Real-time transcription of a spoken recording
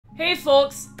Hey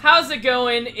folks, how's it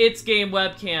going? It's Game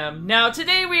Webcam. Now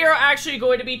today we are actually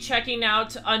going to be checking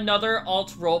out another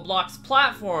Alt-Roblox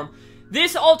platform.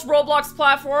 This Alt-Roblox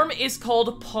platform is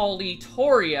called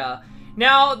Polytoria.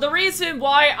 Now the reason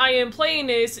why I am playing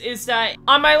this is that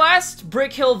on my last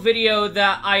Brick Hill video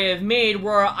that I have made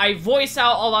where I voice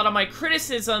out a lot of my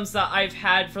criticisms that I've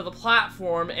had for the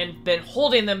platform and been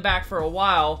holding them back for a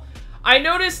while, I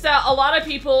noticed that a lot of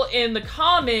people in the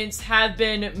comments have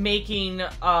been making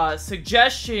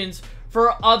suggestions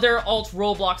for other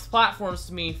Alt-Roblox platforms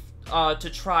to me to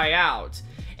try out.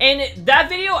 And that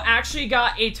video actually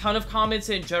got a ton of comments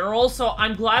in general, so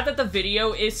I'm glad that the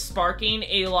video is sparking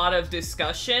a lot of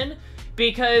discussion,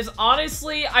 because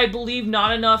honestly, I believe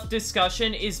not enough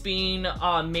discussion is being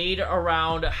made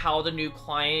around how the new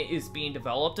client is being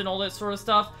developed and all that sort of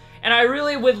stuff. And I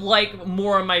really would like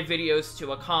more of my videos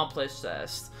to accomplish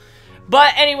this.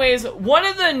 But anyways, one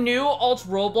of the new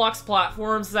Alt-Roblox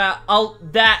platforms that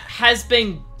has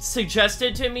been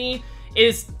suggested to me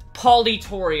is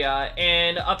Polytoria.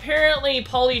 And apparently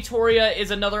Polytoria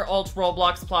is another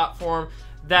Alt-Roblox platform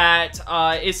that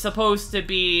is supposed to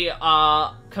be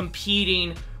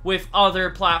competing with other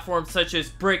platforms such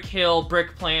as Brick Hill,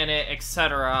 Brick Planet,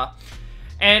 etc.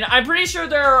 And I'm pretty sure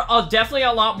there are definitely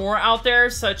a lot more out there,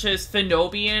 such as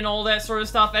Finobi and all that sort of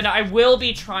stuff. And I will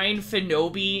be trying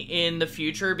Finobi in the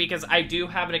future because I do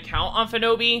have an account on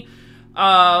Finobi.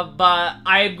 But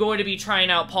I'm going to be trying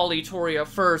out Polytoria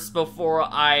first before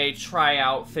I try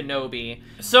out Finobi.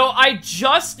 So I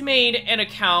just made an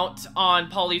account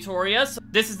on Polytoria. So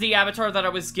this is the avatar that I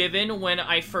was given when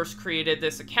I first created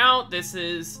this account. This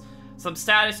is some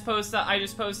status posts that I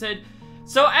just posted.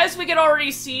 So as we can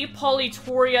already see,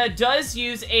 Polytoria does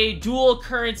use a dual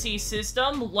currency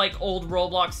system like old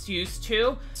Roblox used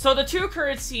to. So the two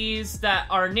currencies that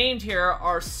are named here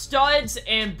are studs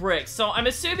and bricks. So I'm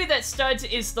assuming that studs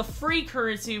is the free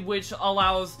currency, which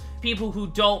allows people who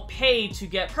don't pay to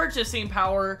get purchasing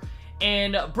power,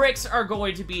 and bricks are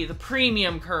going to be the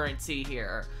premium currency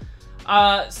here.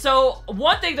 So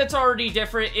one thing that's already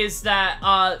different is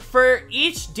that, for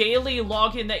each daily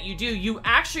login that you do, you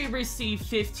actually receive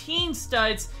 15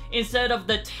 studs instead of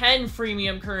the 10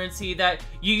 freemium currency that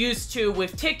you used to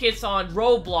with tickets on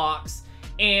Roblox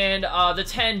and, the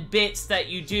 10 bits that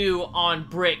you do on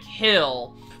Brick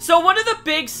Hill. So one of the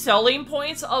big selling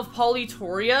points of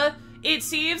Polytoria, it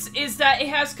seems, is that it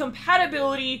has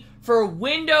compatibility for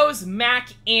Windows,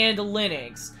 Mac, and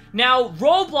Linux. Now,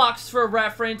 Roblox, for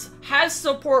reference, has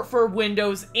support for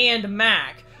Windows and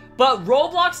Mac, but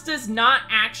Roblox does not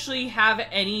actually have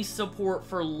any support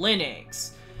for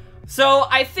Linux. So,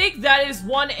 I think that is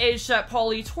one edge that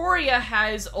Polytoria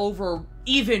has over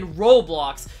even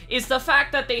Roblox, is the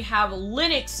fact that they have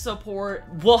Linux support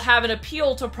will have an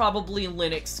appeal to probably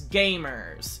Linux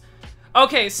gamers.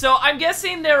 Okay, so I'm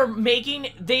guessing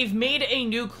they've made a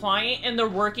new client and they're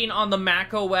working on the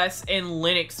Mac OS and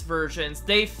Linux versions.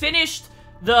 They finished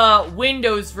the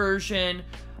Windows version,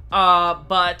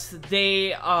 but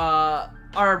they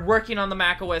are working on the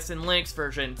Mac OS and Linux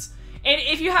versions. And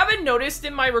if you haven't noticed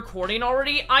in my recording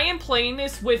already, I am playing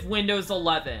this with Windows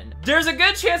 11. There's a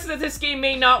good chance that this game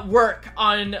may not work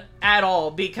at all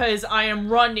because I am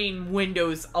running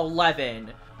Windows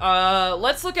 11.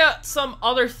 Let's look at some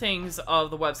other things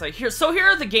of the website here. So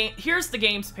here's the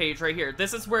games page right here.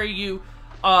 This is where you,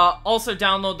 also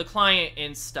download the client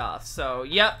and stuff. So,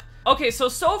 yep. Okay, so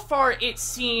far it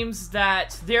seems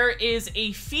that there is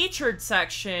a featured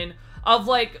section of,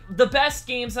 like, the best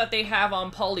games that they have on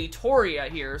Polytoria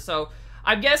here. So,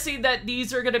 I'm guessing that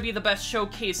these are gonna be the best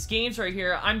showcased games right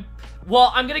here. I'm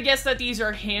gonna guess that these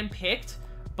are handpicked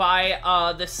by,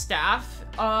 the staff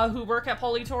who work at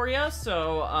Polytoria,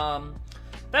 so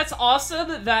that's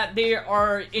awesome that they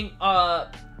are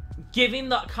giving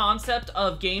the concept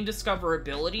of game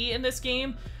discoverability in this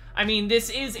game. I mean, this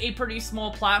is a pretty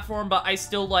small platform, but I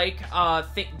still like the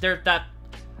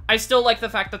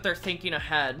fact that they're thinking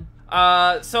ahead.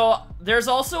 So there's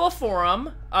also a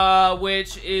forum,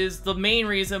 which is the main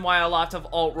reason why a lot of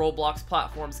Alt-Roblox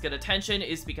platforms get attention,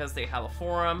 is because they have a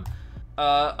forum.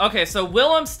 Okay, so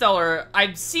Willem Stellar,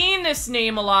 I've seen this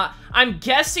name a lot. I'm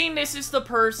guessing this is the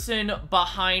person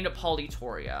behind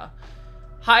Polytoria.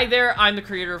 Hi there, I'm the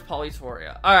creator of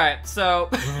Polytoria. Alright,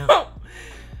 so...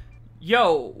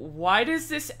 Yo, why does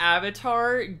this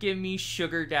avatar give me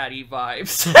sugar daddy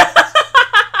vibes?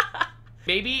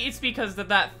 Maybe it's because of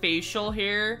that facial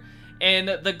hair and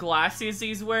the glasses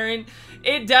he's wearing.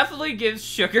 It definitely gives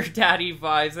sugar daddy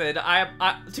vibes,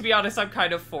 and to be honest, I'm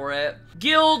kind of for it.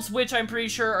 Guilds, which I'm pretty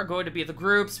sure are going to be the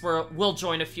groups, where we'll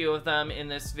join a few of them in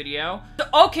this video.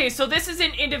 Okay, so this is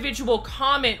an individual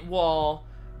comment wall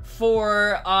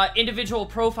for individual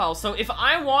profiles. So if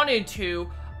I wanted to,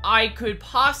 I could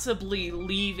possibly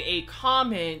leave a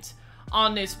comment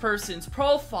on this person's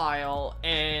profile,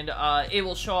 and it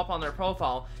will show up on their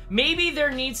profile. Maybe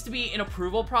there needs to be an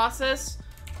approval process.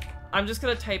 I'm just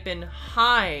gonna type in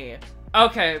hi.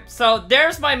 Okay, so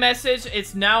there's my message.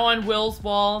 It's now on Will's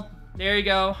wall. There you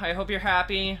go. I hope you're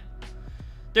happy.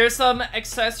 There's some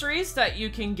accessories that you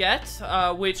can get,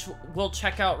 which we'll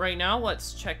check out right now.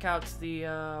 Let's check out the,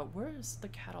 where's the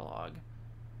catalog?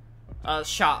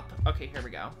 Shop. Okay, here we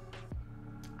go.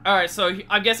 Alright, so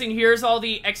I'm guessing here's all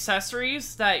the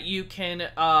accessories that you can,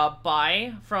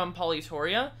 buy from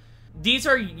Polytoria. These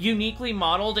are uniquely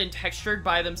modeled and textured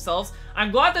by themselves. I'm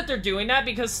glad that they're doing that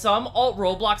because some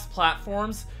Alt-Roblox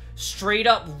platforms straight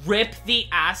up rip the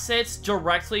assets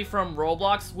directly from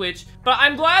Roblox, but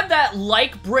I'm glad that,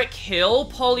 like Brick Hill,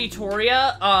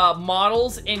 Polytoria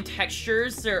models and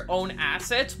textures their own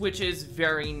assets, which is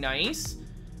very nice.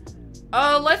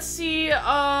 Let's see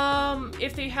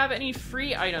if they have any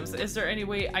free items. Is there any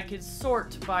way I could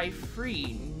sort by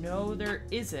free? No, there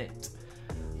isn't.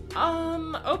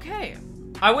 Okay.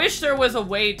 I wish there was a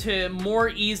way to more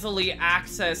easily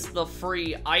access the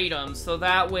free items, so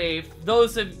that way,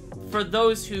 for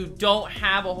those who don't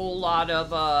have a whole lot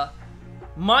of,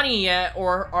 money yet,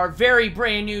 or are very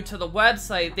brand new to the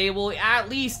website, they will at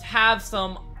least have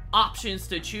some options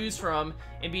to choose from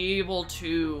and be able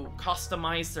to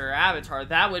customize their avatar.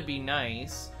 That would be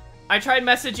nice. I tried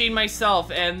messaging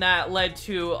myself, and that led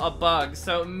to a bug,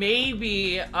 so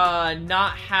maybe,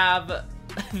 not have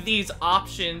these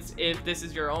options if this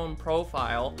is your own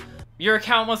profile. Your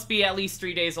account must be at least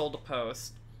 3 days old to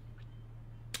post.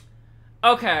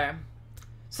 Okay.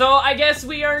 So I guess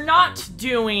we are not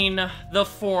doing the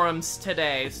forums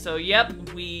today. So yep,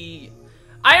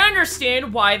 I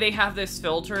understand why they have this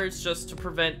filter. It's just to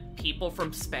prevent people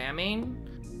from spamming.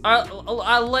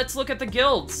 Let's look at the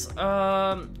guilds.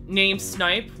 Name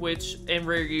Snipe, and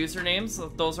rare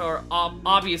usernames. Those are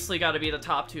obviously got to be the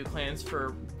top 2 clans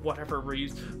for whatever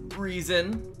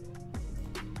reason.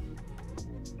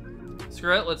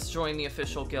 Screw it, let's join the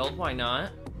official guild, why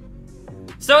not?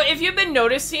 So if you've been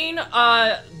noticing,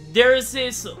 there's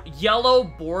this yellow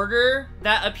border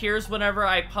that appears whenever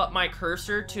I put my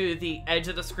cursor to the edge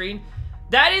of the screen.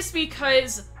 That is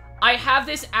because I have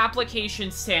this application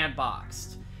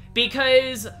sandboxed.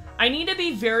 Because I need to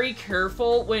be very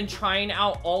careful when trying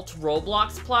out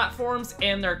Alt-Roblox platforms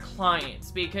and their clients,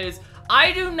 because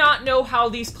I do not know how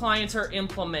these clients are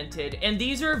implemented, and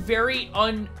these are very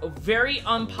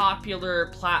unpopular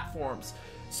platforms.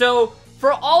 So,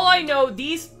 for all I know,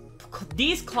 these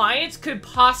clients could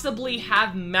possibly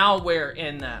have malware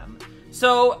in them.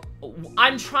 So,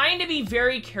 I'm trying to be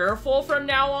very careful from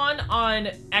now on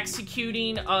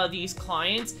executing these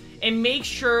clients and make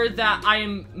sure that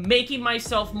I'm making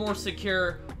myself more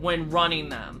secure when running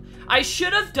them. I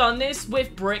should have done this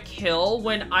with Brick Hill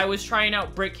when I was trying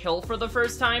out Brick Hill for the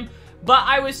first time, but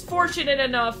I was fortunate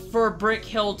enough for Brick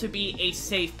Hill to be a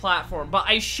safe platform. But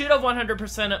I should have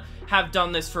 100% have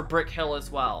done this for Brick Hill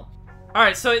as well.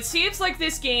 Alright, so it seems like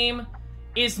this game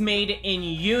is made in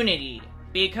Unity,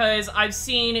 because I've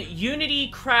seen Unity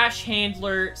Crash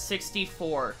Handler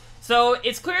 64. So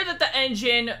it's clear that the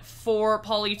engine for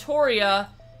Polytoria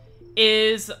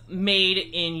is made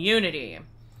in Unity.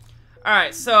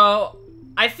 Alright, so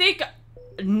I think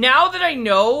now that I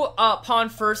know upon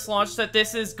first launch that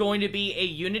this is going to be a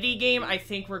Unity game, I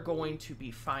think we're going to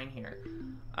be fine here.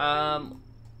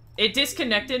 It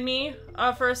disconnected me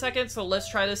for a second, so let's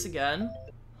try this again.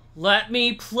 Let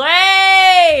me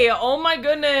play! Oh my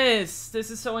goodness!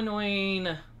 This is so annoying.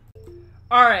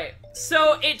 Alright,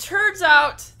 so it turns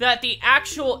out that the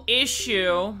actual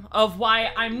issue of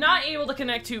why I'm not able to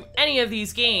connect to any of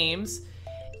these games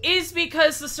is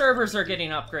because the servers are getting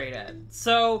upgraded.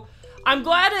 So, I'm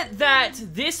glad that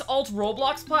this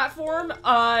Alt-Roblox platform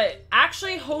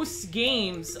actually hosts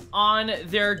games on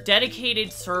their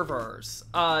dedicated servers.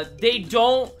 They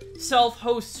don't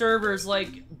self-host servers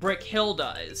like Brick Hill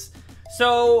does.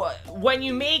 So, when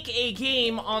you make a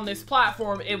game on this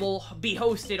platform, it will be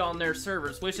hosted on their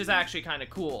servers, which is actually kind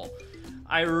of cool.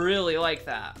 I really like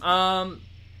that.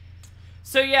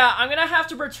 So yeah, I'm gonna have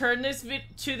to return this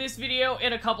video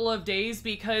in a couple of days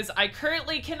because I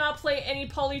currently cannot play any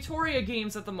Polytoria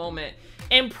games at the moment.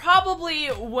 And probably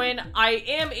when I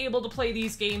am able to play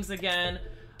these games again,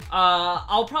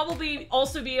 I'll probably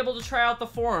also be able to try out the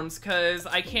forums because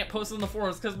I can't post on the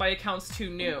forums because my account's too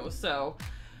new. So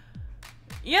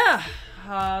yeah,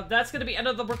 that's gonna be end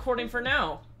of the recording for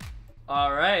now.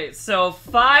 Alright, so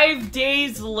 5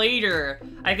 days later,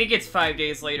 I think it's 5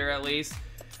 days later at least,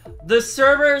 The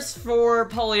servers for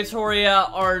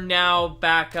Polytoria are now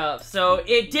back up. So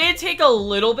it did take a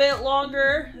little bit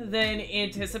longer than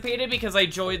anticipated because I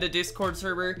joined the Discord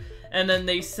server and then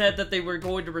they said that they were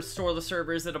going to restore the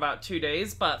servers in about 2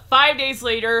 days. But 5 days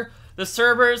later, the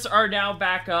servers are now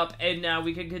back up and now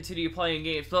we can continue playing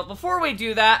games. But before we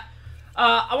do that,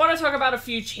 I want to talk about a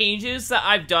few changes that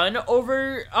I've done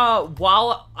over,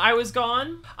 while I was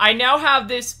gone. I now have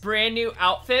this brand new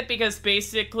outfit because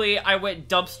basically I went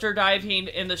dumpster diving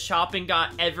in the shop and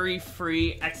got every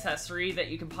free accessory that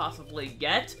you can possibly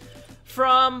get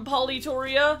from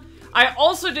Polytoria. I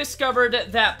also discovered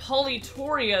that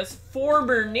Polytoria's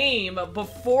former name,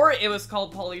 before it was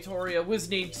called Polytoria, was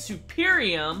named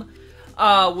Superium,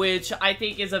 which I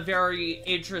think is a very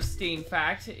interesting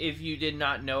fact if you did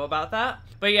not know about that.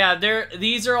 But yeah,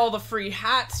 these are all the free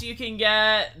hats you can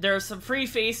get. There's some free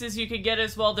faces you can get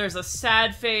as well. There's a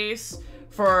sad face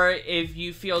for if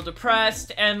you feel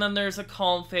depressed, and then there's a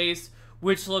calm face,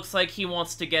 which looks like he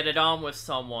wants to get it on with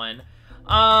someone.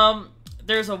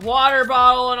 There's a water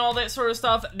bottle and all that sort of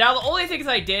stuff. Now, the only things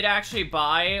I did actually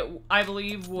buy, I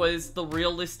believe, was the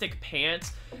realistic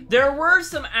pants. There were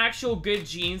some actual good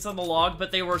jeans on the log,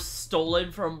 but they were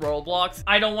stolen from Roblox.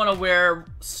 I don't want to wear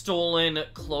stolen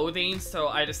clothing, so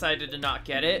I decided to not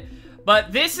get it.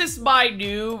 But this is my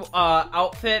new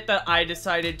outfit that I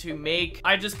decided to make.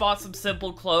 I just bought some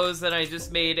simple clothes and I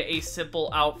just made a simple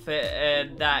outfit,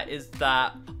 and that is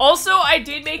that. Also, I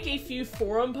did make a few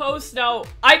forum posts. Now,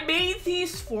 I made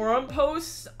these forum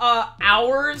posts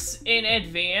hours in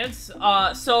advance,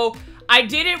 so I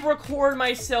didn't record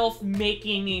myself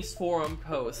making these forum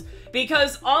posts.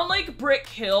 Because unlike Brick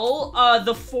Hill,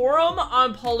 the forum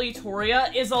on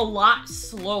Polytoria is a lot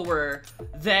slower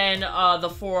than the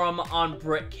forum on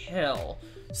Brick Hill.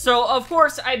 So, of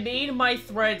course, I made my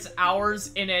threads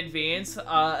hours in advance,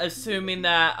 assuming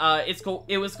that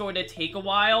it was going to take a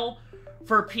while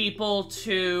for people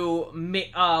to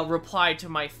reply to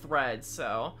my threads.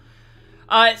 So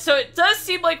it does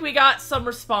seem like we got some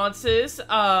responses.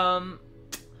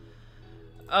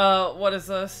 What is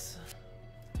this?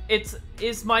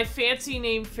 Is my fancy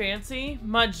name fancy?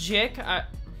 Majik,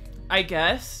 I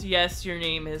guess. Yes, your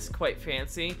name is quite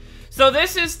fancy. So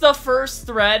this is the first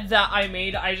thread that I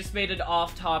made. I just made an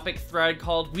off-topic thread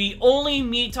called "We Only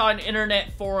Meet on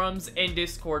Internet Forums and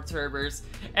Discord Servers."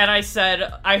 And I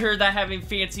said, I heard that having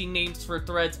fancy names for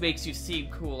threads makes you seem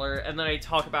cooler. And then I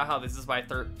talk about how this is my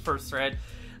first thread.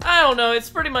 I don't know, it's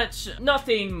pretty much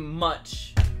nothing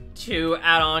much to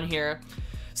add on here.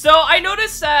 So I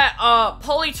noticed that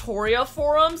Polytoria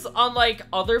forums, unlike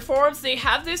other forums, they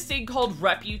have this thing called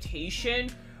reputation,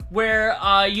 where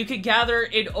you can gather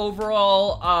an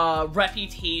overall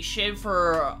reputation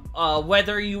for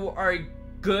whether you are a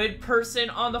good person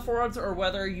on the forums or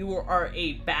whether you are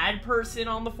a bad person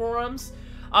on the forums.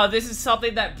 This is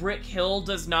something that Brick Hill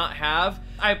does not have.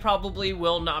 I probably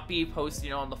will not be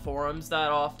posting on the forums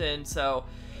that often, so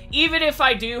even if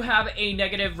I do have a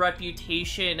negative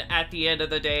reputation at the end of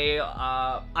the day,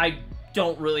 I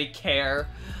don't really care.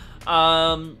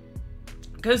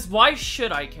 Because why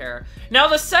should I care? Now,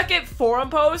 the second forum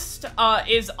post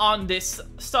is on this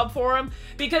sub-forum,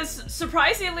 because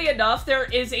surprisingly enough, there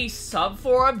is a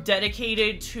sub-forum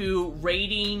dedicated to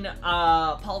rating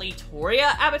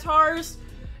Polytoria avatars.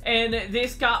 And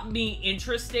this got me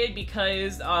interested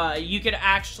because you could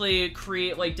actually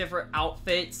create like different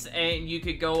outfits, and you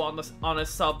could go on a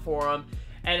sub forum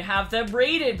and have them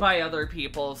rated by other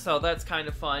people. So that's kind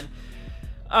of fun.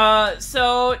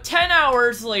 So 10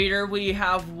 hours later, we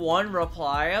have one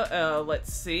reply.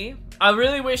 Let's see. I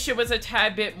really wish it was a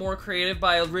tad bit more creative, but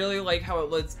I really like how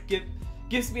it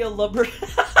gives me a lumber.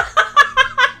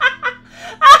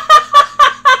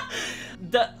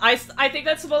 I think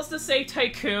that's supposed to say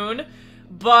tycoon,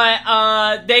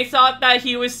 but they thought that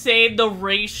he was saying the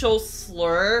racial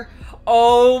slur.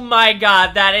 Oh my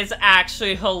god, that is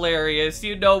actually hilarious.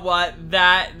 You know what?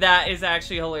 That is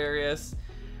actually hilarious.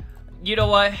 You know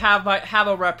what? Have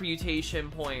a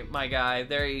reputation point, my guy.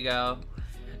 There you go.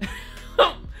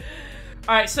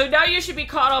 Alright, so now you should be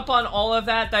caught up on all of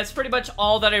that. That's pretty much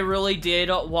all that I really did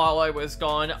while I was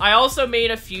gone. I also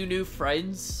made a few new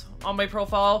friends on my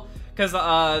profile, because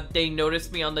they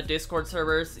noticed me on the Discord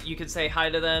servers. You can say hi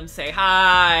to them, say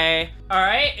hi.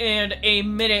 Alright, and a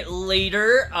minute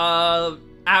later,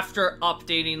 after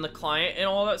updating the client and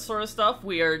all that sort of stuff,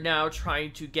 we are now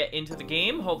trying to get into the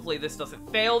game. Hopefully this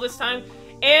doesn't fail this time.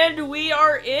 And we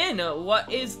are in.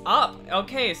 What is up?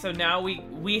 Okay, so now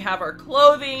we have our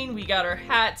clothing, we got our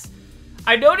hats.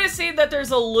 I'm noticing that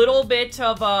there's a little bit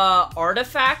of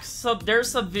artifacts. So there's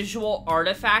some visual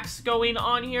artifacts going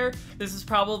on here. This is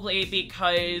probably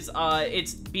because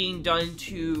it's being done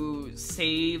to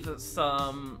save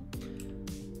some...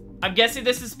 I'm guessing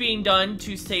this is being done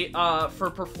to save for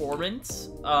performance.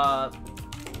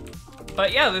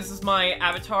 But yeah, this is my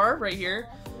avatar right here.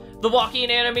 The walking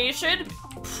animation,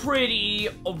 pretty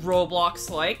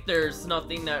Roblox-like. There's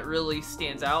nothing that really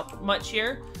stands out much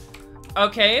here.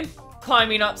 Okay.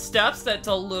 Climbing up steps, that's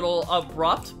a little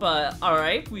abrupt, but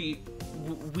alright, we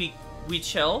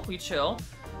chill, we chill.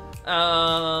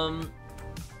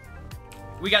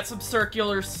 We got some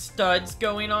circular studs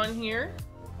going on here.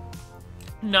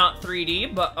 Not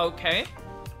 3D, but okay.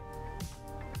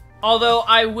 Although,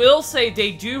 I will say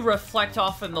they do reflect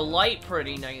off in the light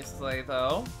pretty nicely,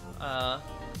 though.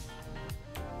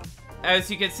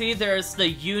 As you can see, there's the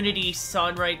Unity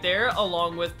sun right there,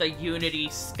 along with the Unity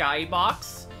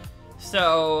skybox.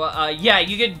 So, yeah,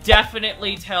 you can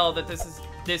definitely tell that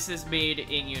this is made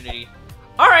in Unity.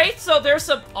 Alright, so there's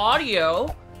some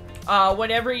audio.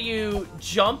 Whenever you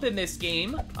jump in this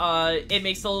game, it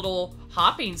makes a little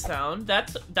hopping sound.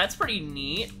 That's pretty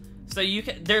neat. So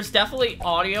there's definitely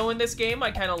audio in this game. I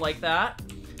kind of like that.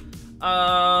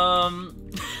 Can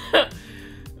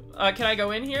I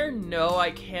go in here? No, I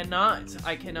cannot.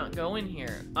 I cannot go in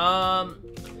here.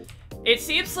 It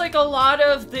seems like a lot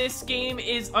of this game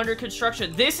is under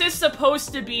construction. This is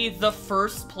supposed to be the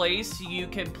first place you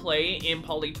can play in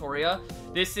Polytoria.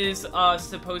 This is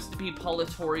supposed to be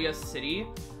Polytoria City,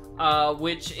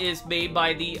 which is made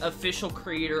by the official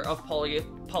creator of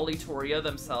Polytoria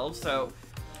themselves. So,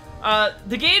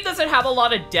 the game doesn't have a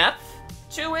lot of depth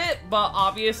to it, but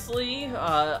obviously,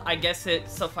 I guess it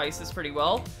suffices pretty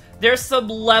well. There's some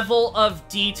level of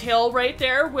detail right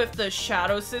there with the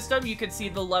shadow system. You can see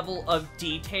the level of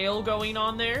detail going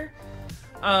on there.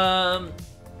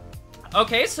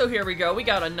 Okay, so here we go. We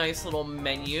got a nice little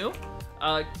menu.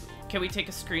 Can we take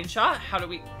a screenshot? How do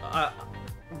we...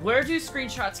 where do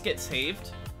screenshots get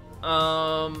saved?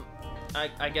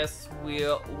 I guess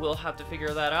we'll have to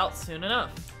figure that out soon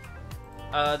enough.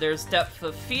 There's depth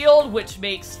of field, which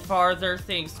makes farther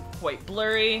things quite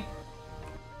blurry.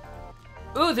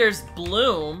 Ooh, there's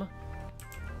bloom.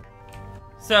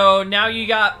 So now you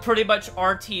got pretty much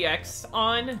RTX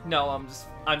on. No,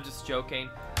 I'm just joking.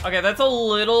 Okay, that's a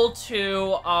little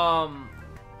too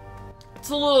it's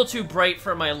a little too bright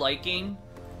for my liking.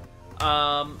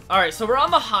 Alright, so we're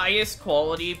on the highest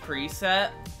quality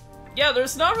preset. Yeah,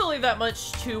 there's not really that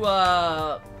much to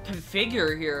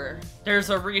configure here. There's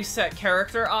a reset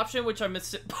character option, which I'm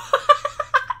assuming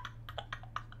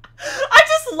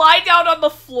lie down on the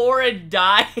floor and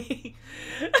die.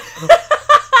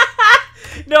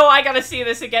 No, I gotta see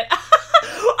this again.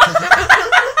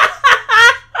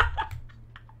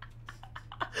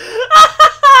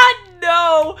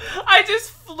 No, I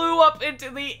just flew up into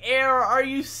the air. Are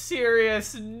you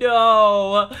serious?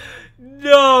 No.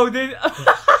 No.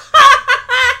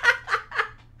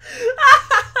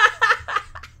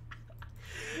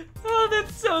 Oh,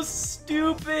 that's so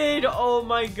stupid. Oh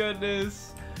my goodness.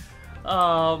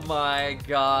 Oh my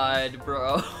god,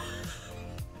 bro.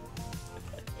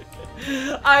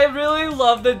 I really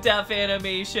love the death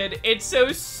animation. It's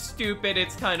so stupid,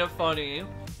 it's kind of funny.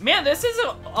 Man, this is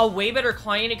a way better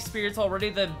client experience already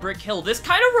than Brick Hill. This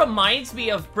kind of reminds me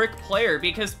of Brick Player,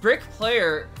 because Brick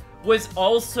Player was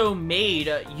also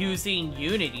made using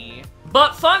Unity.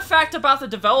 But fun fact about the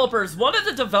developers, one of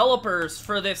the developers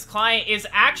for this client is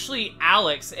actually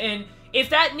Alex, and if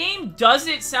that name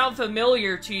doesn't sound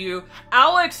familiar to you,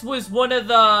 Alex was one of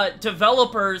the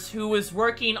developers who was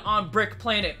working on Brick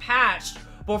Planet Patched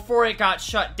before it got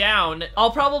shut down.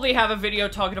 I'll probably have a video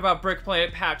talking about Brick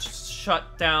Planet Patched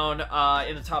shut down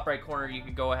in the top right corner. You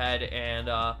can go ahead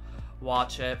and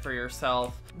watch it for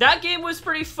yourself. That game was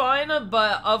pretty fun,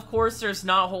 but of course there's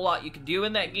not a whole lot you can do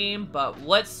in that game, but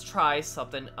let's try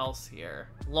something else here.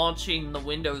 Launching the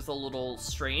window is a little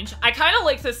strange. I kind of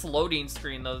like this loading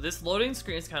screen though. This loading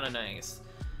screen is kind of nice.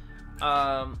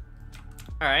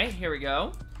 Alright, here we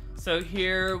go. So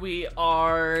here we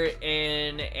are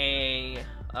in a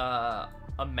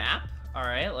map.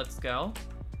 Alright, let's go.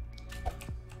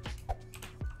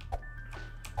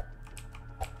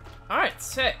 Alright,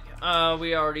 sick.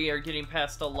 We already are getting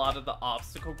past a lot of the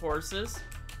obstacle courses.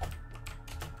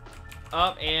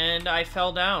 Oh, and I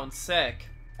fell down. Sick.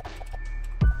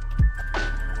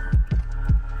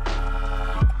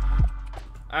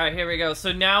 Alright, here we go.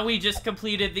 So now we just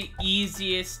completed the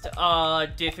easiest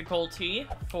difficulty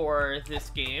for this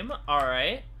game.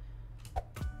 Alright.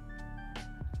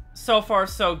 So far,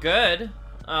 so good.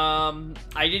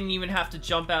 I didn't even have to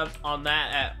jump out on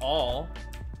that at all.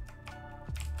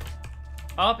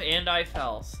 Up, and I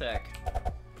fell. Sick.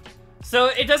 So,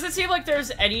 it doesn't seem like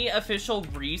there's any official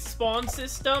respawn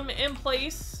system in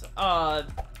place.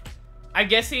 I'm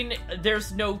guessing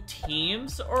there's no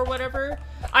teams or whatever.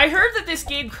 I heard that this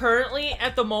game currently,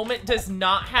 at the moment, does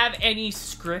not have any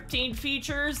scripting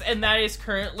features, and that is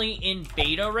currently in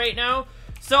beta right now.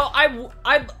 So I'm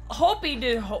hoping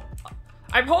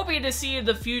to see in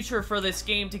the future for this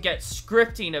game to get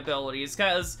scripting abilities,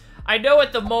 because I know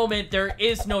at the moment there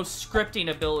is no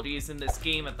scripting abilities in this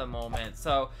game at the moment.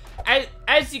 So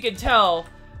as you can tell,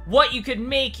 what you can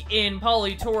make in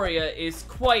Polytoria is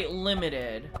quite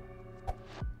limited.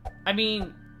 I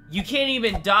mean, you can't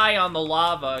even die on the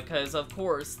lava, because, of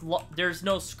course, there's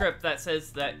no script that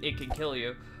says that it can kill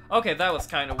you. Okay, that was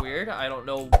kind of weird. I don't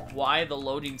know why the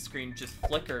loading screen just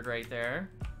flickered right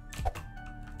there.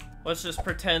 Let's just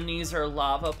pretend these are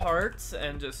lava parts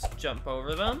and just jump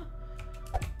over them.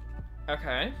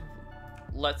 Okay,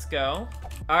 let's go.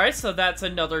 Alright, so that's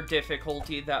another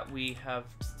difficulty that we have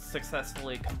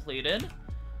successfully completed.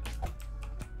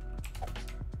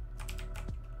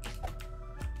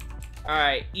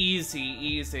 Alright,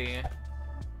 easy.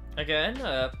 Again,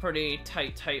 a pretty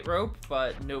tight rope,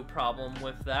 but no problem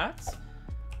with that.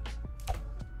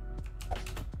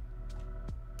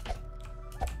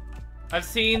 I've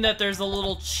seen that there's a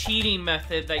little cheating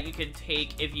method that you can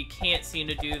take if you can't seem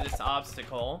to do this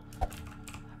obstacle.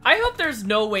 I hope there's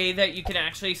no way that you can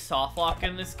actually softlock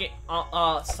in this game,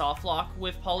 softlock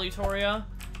with Polytoria.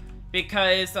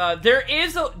 Because there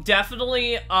is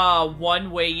definitely one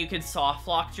way you can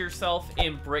softlock yourself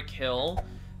in Brick Hill.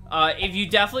 If you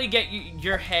definitely get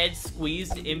your head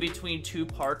squeezed in between two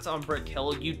parts on Brick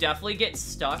Hill, you definitely get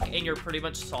stuck and you're pretty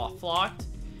much softlocked.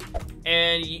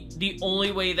 And the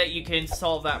only way that you can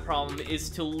solve that problem is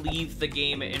to leave the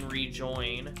game and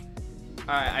rejoin.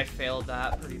 Alright, I failed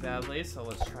that pretty badly, so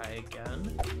let's try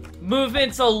again.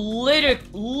 Movement's a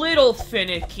little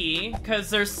finicky,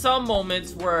 because there's some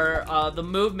moments where the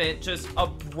movement just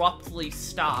abruptly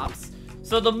stops.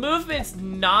 So the movement's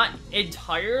not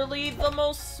entirely the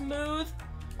most smooth,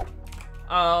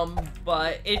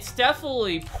 but it's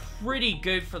definitely pretty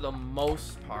good for the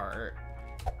most part.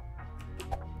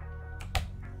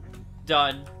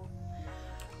 Done.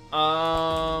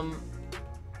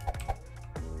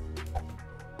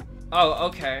 Oh,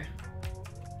 okay.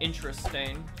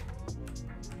 Interesting.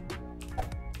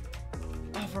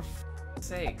 Oh, for f***'s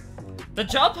sake. The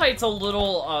jump height's a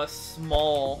little,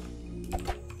 small.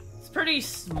 It's pretty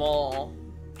small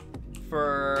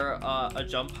for, a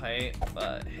jump height,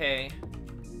 but hey.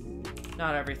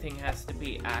 Not everything has to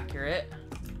be accurate.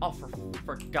 Oh,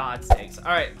 for God's sakes.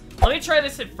 Alright, let me try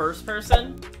this in first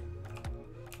person.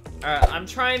 Alright, I'm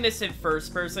trying this in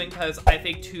first person because I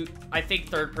think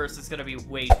third person is gonna be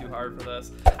way too hard for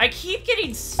this. I keep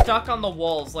getting stuck on the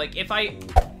walls. Like, if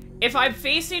I'm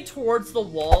facing towards the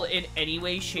wall in any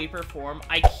way, shape, or form,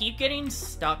 I keep getting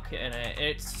stuck in it, and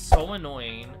it's so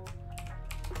annoying.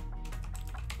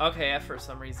 Okay, for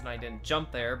some reason I didn't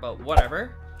jump there, but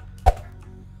whatever.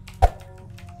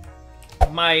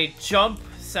 My jump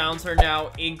sounds are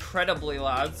now incredibly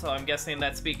loud, so I'm guessing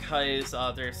that's because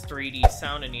there's 3D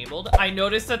sound enabled. I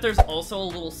noticed that there's also a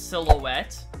little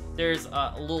silhouette. There's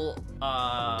a little,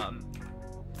 I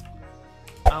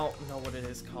don't know what it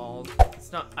is called.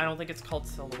 It's not, I don't think it's called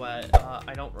silhouette.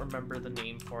 I don't remember the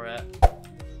name for it.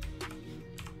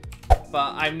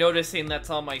 But I'm noticing that's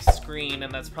on my screen,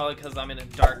 and that's probably because I'm in a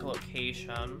dark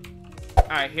location.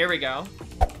 Alright, here we go.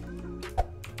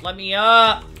 Let me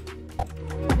up!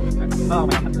 Oh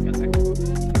my god, that's a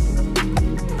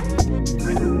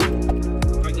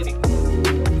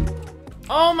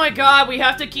Oh my god, we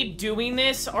have to keep doing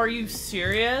this? Are you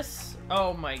serious?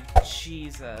 Oh my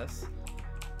Jesus.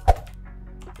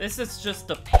 This is just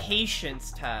a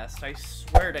patience test. I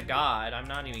swear to God, I'm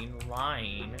not even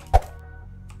lying.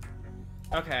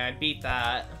 Okay, I beat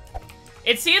that.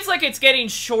 It seems like it's getting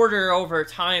shorter over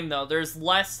time, though. There's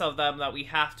less of them that we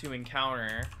have to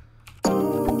encounter.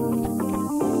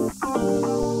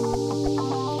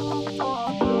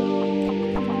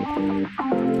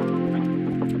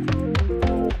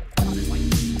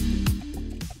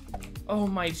 Oh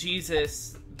my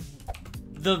Jesus.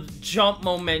 The jump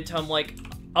momentum, like,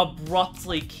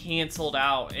 abruptly canceled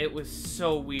out. It was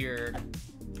so weird.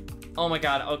 Oh my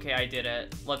god, okay, I did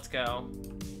it. Let's go.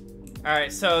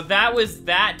 Alright, so that was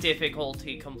that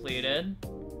difficulty completed.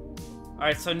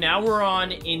 Alright, so now we're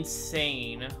on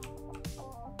Insane.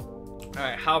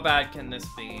 Alright, how bad can this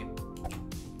be?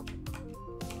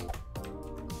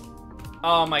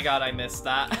 Oh my god, I missed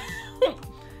that.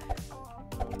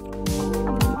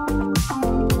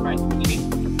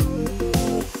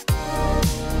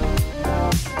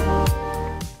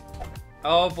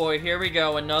 Oh boy, here we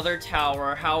go. Another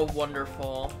tower. How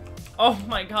wonderful. Oh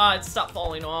my god, stop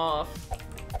falling off.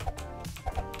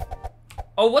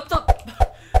 Oh, what the?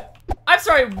 I'm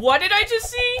sorry, what did I just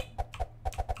see?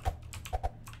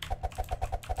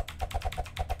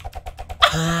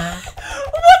 What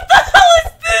the hell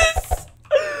is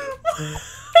this?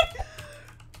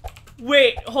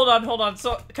 Wait, hold on.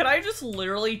 So, can I just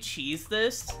literally cheese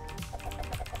this?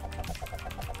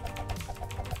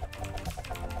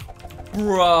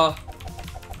 Bruh.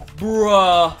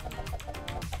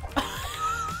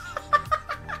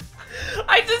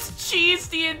 I just cheesed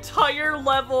the entire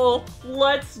level.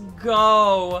 Let's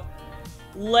go.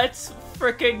 Let's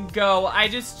frickin' go. I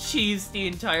just cheesed the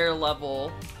entire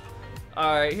level.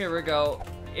 Alright, here we go.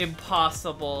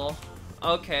 Impossible.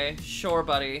 Okay, sure,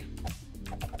 buddy.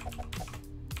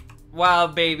 Wow,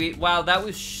 baby. Wow, that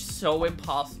was so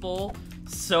impossible.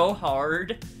 So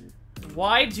hard.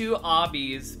 Why do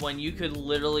obbies when you could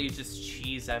literally just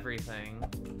cheese everything?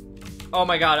 Oh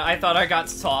my god, I thought I got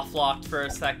soft locked for a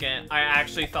second. I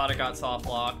actually thought I got soft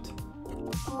locked.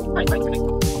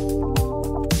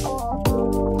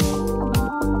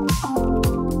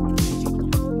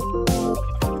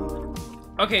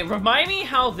 Okay, remind me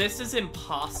how this is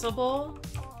impossible?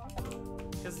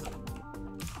 Because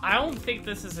I don't think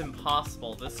this is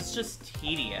impossible. This is just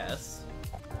tedious.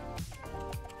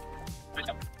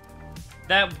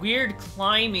 That weird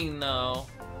climbing, though.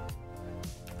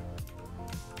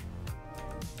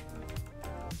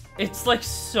 It's like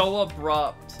so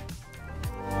abrupt.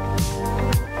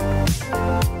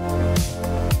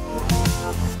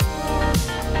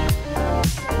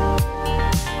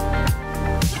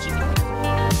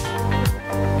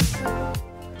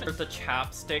 The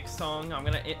chapstick song. I'm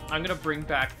gonna bring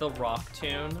back the rock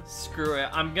tune. Screw it.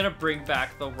 I'm gonna bring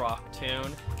back the rock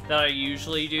tune that I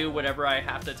usually do whenever I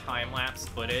have to time-lapse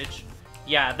footage.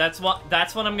 Yeah, that's what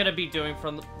I'm gonna be doing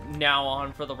from now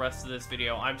on for the rest of this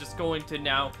video. I'm just going to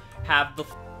now have the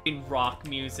f***ing rock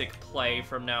music play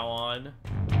from now on.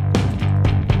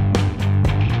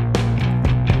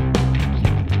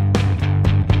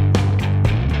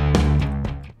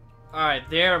 Alright,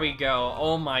 there we go.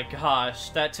 Oh my gosh,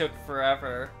 that took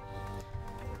forever.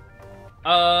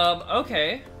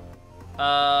 Okay.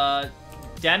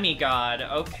 Demigod.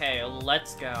 Okay,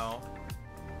 let's go.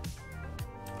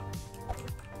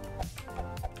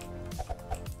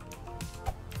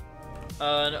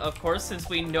 And of course, since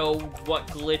we know what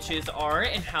glitches are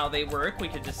and how they work, we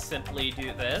could just simply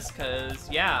do this, because,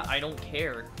 yeah, I don't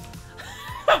care.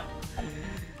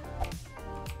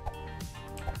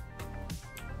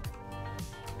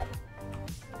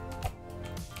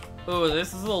 Ooh,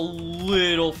 this is a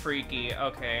little freaky.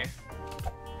 Okay.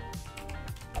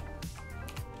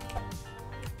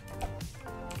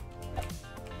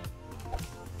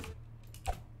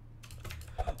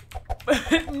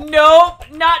 Nope,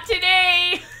 not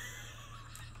today!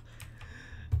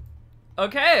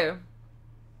 Okay.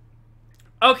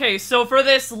 Okay, so for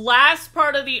this last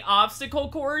part of the obstacle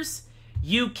course,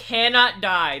 you cannot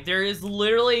die. There is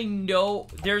literally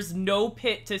there's no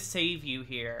pit to save you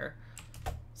here.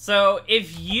 So,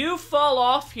 if you fall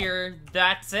off here,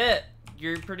 that's it.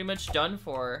 You're pretty much done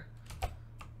for.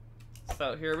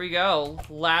 So, here we go.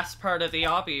 Last part of the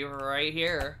obby right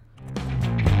here.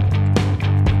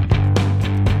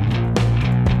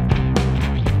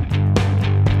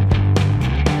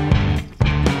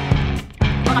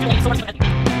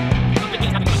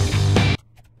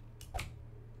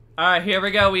 Alright, here we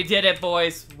go. We did it,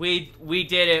 boys. We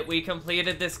did it. We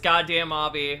completed this goddamn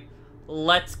obby.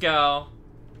 Let's go.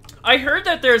 I heard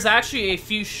that there's actually a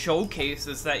few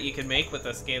showcases that you can make with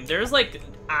this game. There's like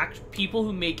people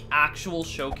who make actual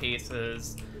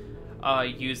showcases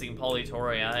using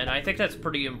Polytoria, and I think that's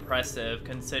pretty impressive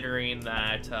considering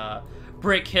that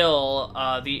Brick Hill,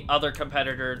 the other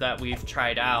competitor that we've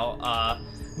tried out,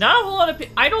 not a whole lot of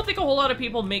I don't think a whole lot of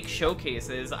people make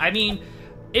showcases. I mean,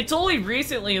 it's only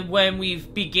recently when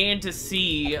we've began to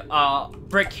see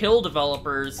Brick Hill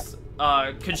developers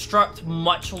construct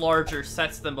much larger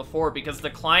sets than before because the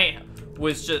client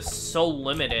was just so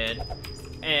limited.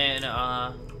 And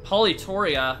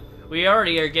Polytoria, we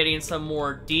already are getting some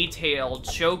more detailed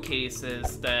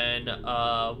showcases than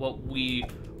what we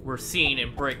were seeing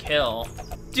in Brick Hill.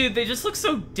 Dude, they just look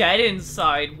so dead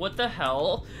inside. What the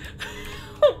hell?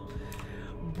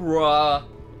 Bruh.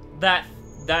 That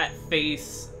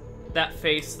face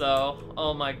though.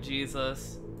 Oh my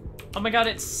Jesus. Oh my god,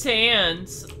 it's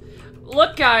Sans.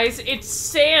 Look, guys, it's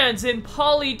Sans in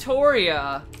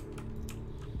Polytoria.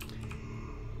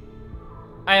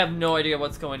 I have no idea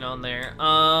what's going on there.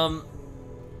 And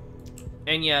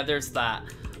yeah, there's that.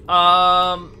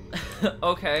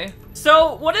 Okay.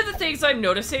 So, one of the things I'm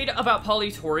noticing about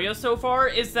Polytoria so far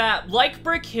is that, like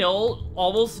Brick Hill,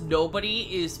 almost nobody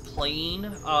is playing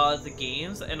the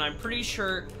games, and I'm pretty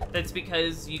sure that's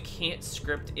because you can't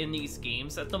script in these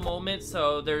games at the moment,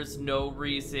 so there's no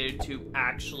reason to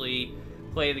actually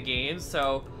play the games.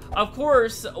 So, of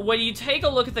course, when you take a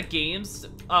look at the games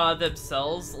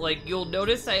themselves, like, you'll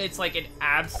notice that it's like an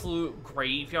absolute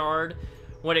graveyard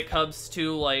when it comes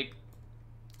to, like,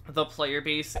 the player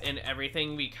base and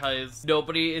everything, because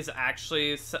nobody is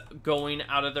actually going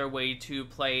out of their way to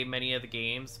play many of the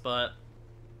games. But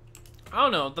I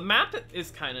don't know, the map is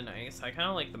kind of nice. I kind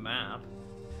of like the map.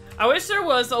 I wish there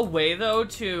was a way though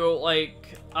to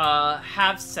like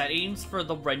have settings for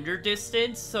the render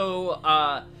distance, so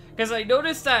because I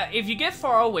noticed that if you get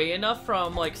far away enough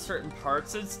from like certain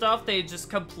parts and stuff, they just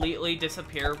completely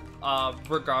disappear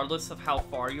regardless of how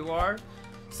far you are.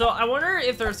 So I wonder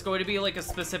if there's going to be like a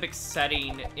specific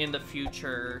setting in the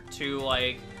future to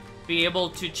like be able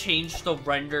to change the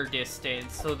render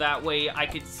distance, so that way I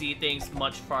could see things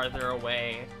much farther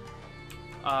away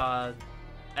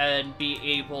and be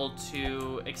able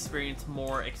to experience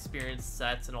more experienced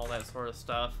sets and all that sort of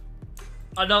stuff.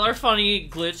 Another funny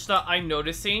glitch that I'm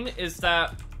noticing is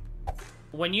that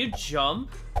when you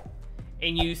jump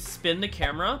and you spin the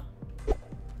camera,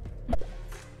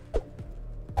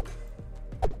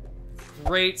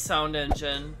 great sound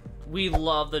engine. We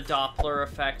love the Doppler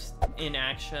effect in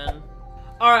action.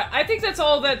 Alright, I think that's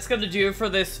all that's gonna do for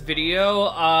this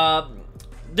video.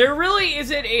 There really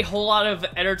isn't a whole lot of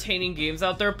entertaining games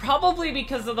out there, probably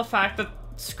because of the fact that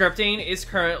scripting is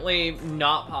currently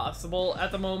not possible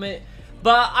at the moment.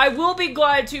 But I will be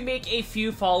glad to make a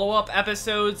few follow-up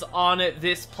episodes on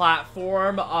this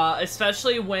platform,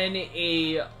 especially when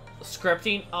a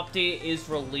scripting update is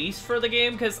released for the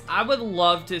game, because I would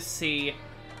love to see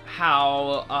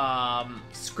how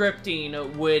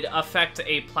scripting would affect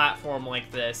a platform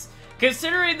like this.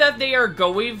 Considering that they are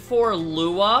going for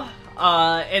Lua,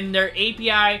 and their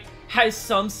API has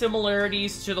some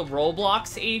similarities to the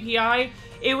Roblox API,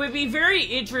 it would be very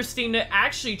interesting to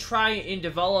actually try and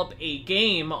develop a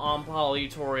game on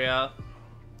Polytoria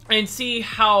and see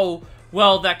how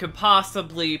well that could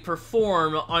possibly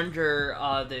perform under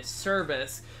this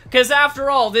service. Because after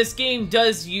all, this game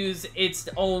does use its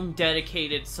own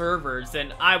dedicated servers,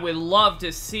 and I would love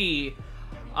to see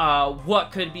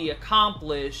what could be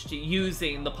accomplished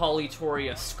using the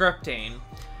Polytoria scripting.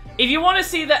 If you want to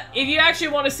see that, if you actually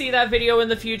want to see that video in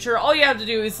the future, all you have to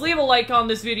do is leave a like on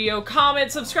this video,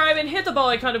 comment, subscribe, and hit the bell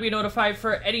icon to be notified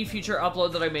for any future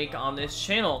upload that I make on this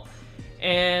channel.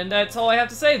 And that's all I have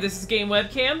to say. This is Game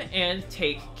Webcam, and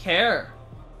take care.